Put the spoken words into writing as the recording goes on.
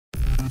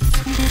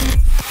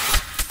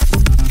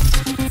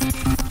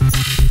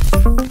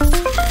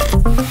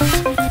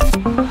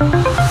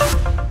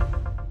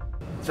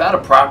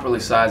properly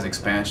sized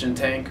expansion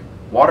tank,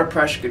 water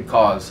pressure could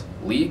cause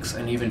leaks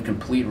and even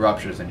complete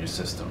ruptures in your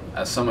system,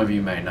 as some of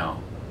you may know.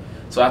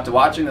 So after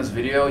watching this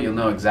video, you'll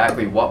know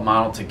exactly what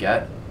model to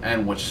get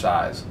and which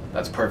size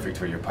that's perfect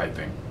for your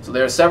piping. So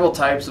there are several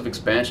types of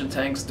expansion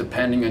tanks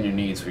depending on your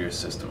needs for your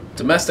system.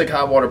 Domestic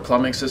hot water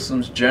plumbing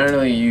systems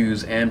generally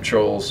use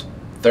Amtrol's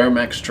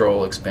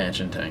Extrol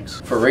expansion tanks.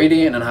 For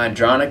radiant and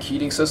hydronic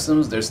heating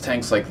systems, there's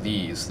tanks like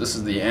these. This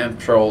is the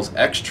Amtrol's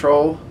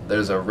Extrol,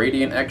 there's a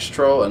radiant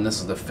Extrol, and this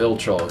is the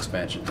Fill-Trol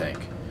expansion tank.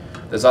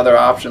 There's other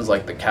options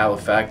like the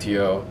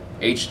Calefactio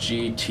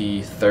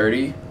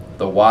HGT-30,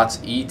 the Watts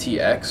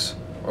ETX,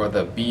 or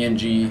the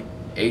B&G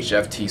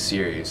HFT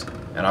series,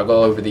 and I'll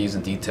go over these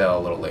in detail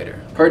a little later.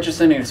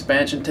 Purchasing an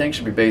expansion tank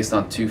should be based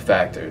on two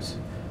factors.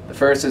 The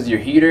first is your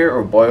heater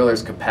or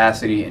boiler's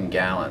capacity in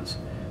gallons.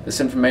 This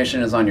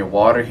information is on your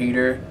water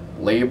heater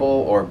label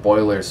or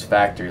boiler's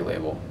factory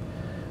label.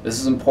 This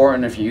is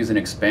important if you use an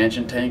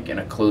expansion tank in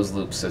a closed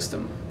loop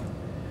system.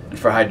 And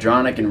for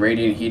hydronic and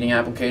radiant heating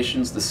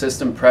applications, the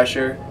system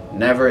pressure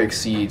never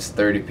exceeds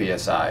 30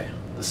 psi.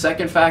 The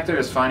second factor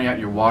is finding out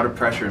your water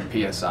pressure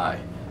in psi.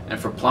 And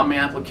for plumbing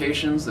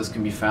applications, this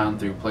can be found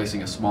through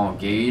placing a small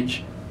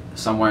gauge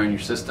somewhere in your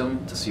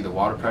system to see the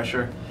water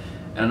pressure.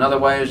 And another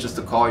way is just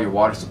to call your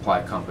water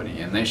supply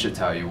company, and they should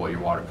tell you what your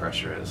water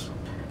pressure is.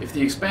 If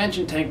the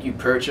expansion tank you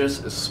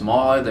purchase is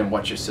smaller than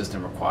what your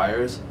system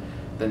requires,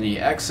 then the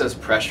excess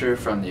pressure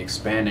from the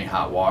expanding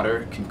hot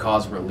water can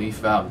cause relief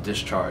valve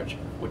discharge,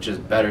 which is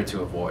better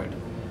to avoid.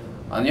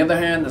 On the other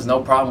hand, there's no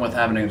problem with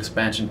having an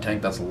expansion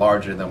tank that's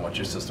larger than what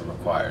your system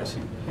requires.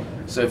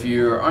 So if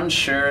you're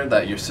unsure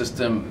that your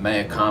system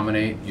may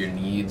accommodate your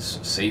needs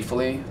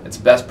safely, it's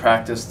best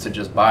practice to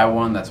just buy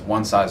one that's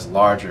one size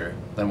larger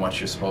than what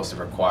you're supposed to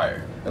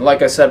require. And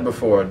like I said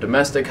before,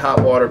 domestic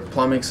hot water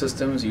plumbing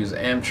systems use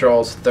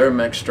Amtrol's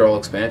Extrol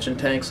expansion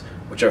tanks,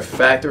 which are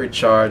factory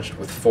charged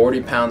with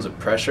 40 pounds of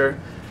pressure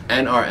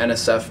and are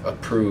NSF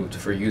approved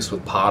for use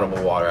with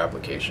potable water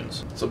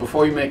applications. So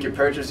before you make your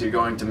purchase, you're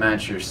going to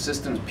match your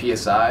system's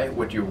PSI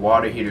with your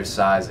water heater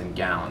size in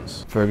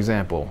gallons. For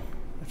example,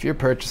 if you're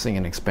purchasing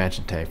an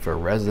expansion tank for a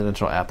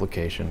residential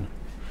application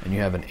and you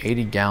have an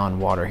 80-gallon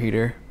water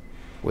heater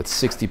with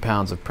 60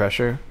 pounds of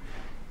pressure,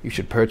 you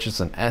should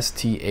purchase an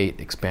ST8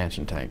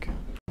 expansion tank.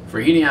 For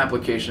heating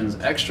applications,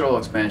 Extrol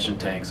expansion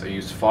tanks are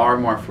used far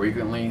more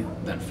frequently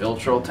than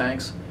Fill-Trol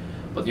tanks,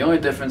 but the only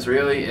difference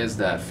really is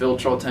that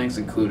Fill-Trol tanks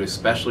include a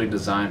specially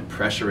designed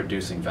pressure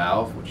reducing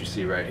valve, which you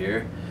see right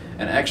here,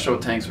 and Extrol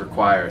tanks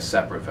require a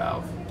separate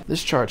valve.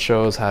 This chart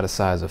shows how to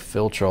size a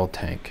Fill-Trol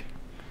tank.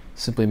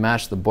 Simply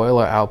match the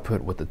boiler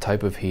output with the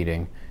type of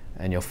heating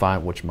and you'll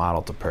find which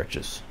model to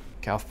purchase.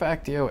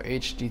 Calefactio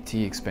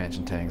HGT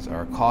expansion tanks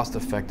are a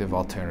cost-effective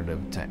alternative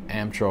to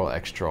Amtrol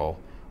Extrol,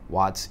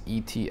 Watts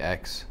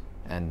ETX,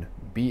 and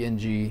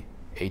B&G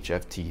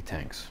HFT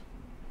tanks.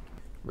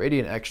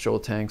 Radiant Extrol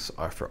tanks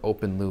are for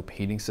open-loop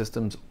heating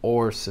systems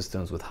or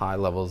systems with high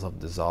levels of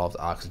dissolved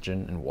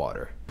oxygen and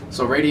water.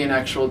 So radiant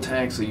Extrol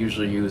tanks are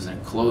usually used in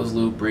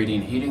closed-loop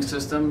radiant heating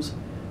systems,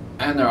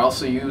 and they're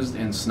also used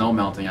in snow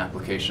melting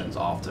applications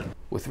often.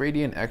 With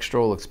radiant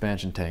Extrol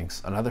expansion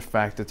tanks, another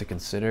factor to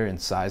consider in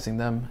sizing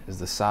them is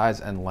the size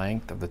and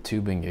length of the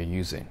tubing you're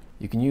using.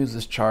 You can use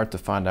this chart to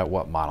find out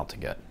what model to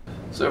get.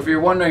 So if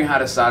you're wondering how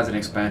to size an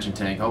expansion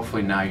tank,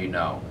 hopefully now you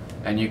know.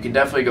 And you can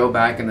definitely go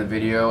back in the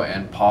video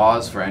and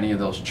pause for any of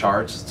those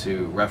charts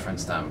to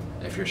reference them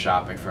if you're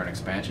shopping for an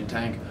expansion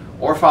tank,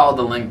 or follow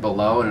the link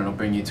below and it'll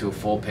bring you to a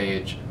full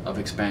page of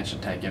expansion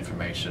tank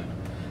information.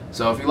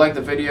 So if you liked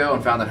the video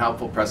and found it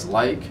helpful, press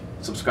like,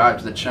 subscribe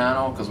to the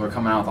channel because we're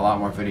coming out with a lot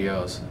more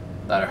videos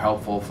that are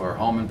helpful for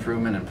home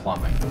improvement and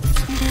plumbing.